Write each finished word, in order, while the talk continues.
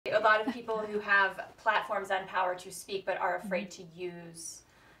lot of people who have platforms and power to speak but are afraid to use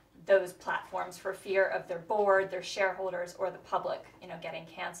those platforms for fear of their board, their shareholders, or the public, getting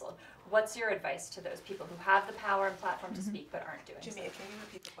canceled. What's your advice to those people who have the power and platform to speak but aren't doing so? Jimmy, can you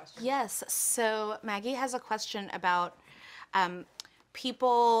repeat the question? Yes. So Maggie has a question about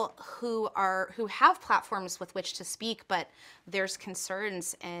people who have platforms with which to speak, but there's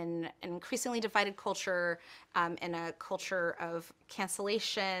concerns in an increasingly divided culture, in a culture of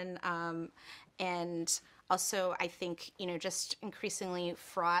cancellation, and also I think just increasingly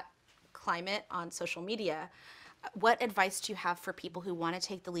fraught climate on social media. What advice do you have for people who want to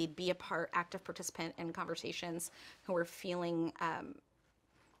take the lead, be a active participant in conversations, who are feeling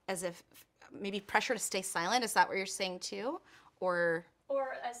as if maybe pressure to stay silent? Is that what you're saying too? Or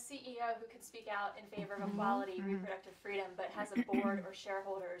a CEO who could speak out in favor of equality, reproductive freedom, but has a board or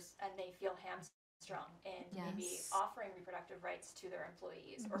shareholders and they feel hamstrung in maybe offering reproductive rights to their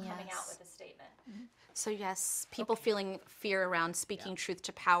employees or coming out with a statement. So yes, people feeling fear around speaking truth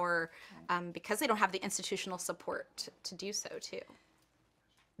to power because they don't have the institutional support to do so too.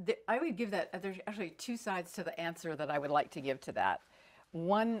 I would give that, there's actually two sides to the answer that I would like to give to that.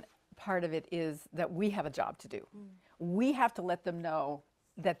 One part of it is that we have a job to do. We have to let them know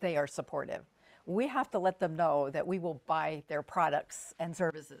that they are supportive. We have to let them know that we will buy their products and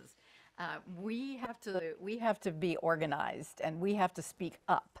services. We have to be organized, and we have to speak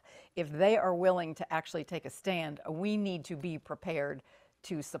up. If they are willing to actually take a stand, we need to be prepared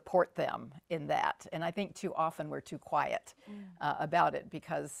to support them in that. And I think too often we're too quiet about it,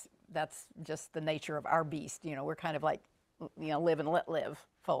 because that's just the nature of our beast. We're kind of like, live and let live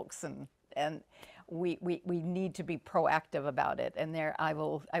folks, and we need to be proactive about it. And there, I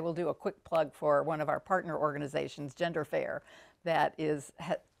will do a quick plug for one of our partner organizations, Gender Fair, that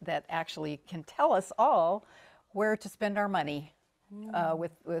actually can tell us all where to spend our money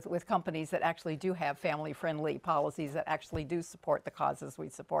with companies that actually do have family-friendly policies that actually do support the causes we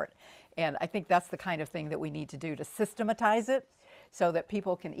support. And I think that's the kind of thing that we need to do to systematize it, so that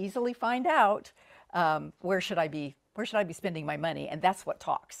people can easily find out where should I be spending my money, and that's what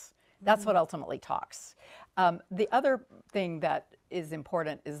talks. That's what ultimately talks. The other thing that is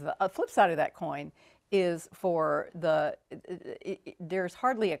important is the flip side of that coin is for there's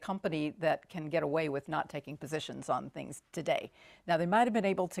hardly a company that can get away with not taking positions on things today. Now, they might have been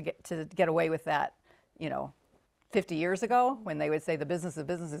able to get away with that, 50 years ago, when they would say the business of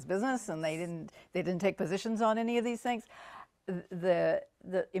business is business, and they didn't take positions on any of these things. The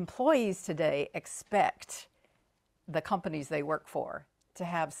employees today expect the companies they work for to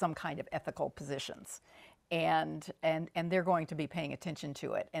have some kind of ethical positions, and they're going to be paying attention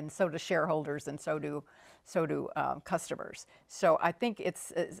to it, and so do shareholders, and so do customers. So I think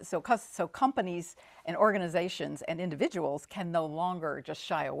so companies and organizations and individuals can no longer just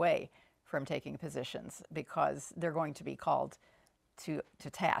shy away from taking positions, because they're going to be called to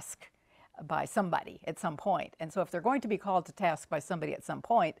task by somebody at some point. And so if they're going to be called to task by somebody at some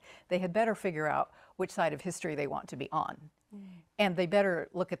point, they had better figure out which side of history they want to be on. And they better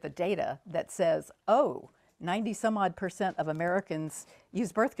look at the data that says, 90-some-odd% of Americans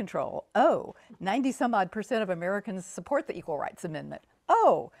use birth control. 90-some-odd% of Americans support the Equal Rights Amendment.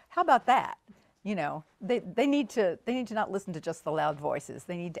 How about that? They need to not listen to just the loud voices.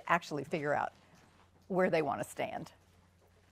 They need to actually figure out where they want to stand.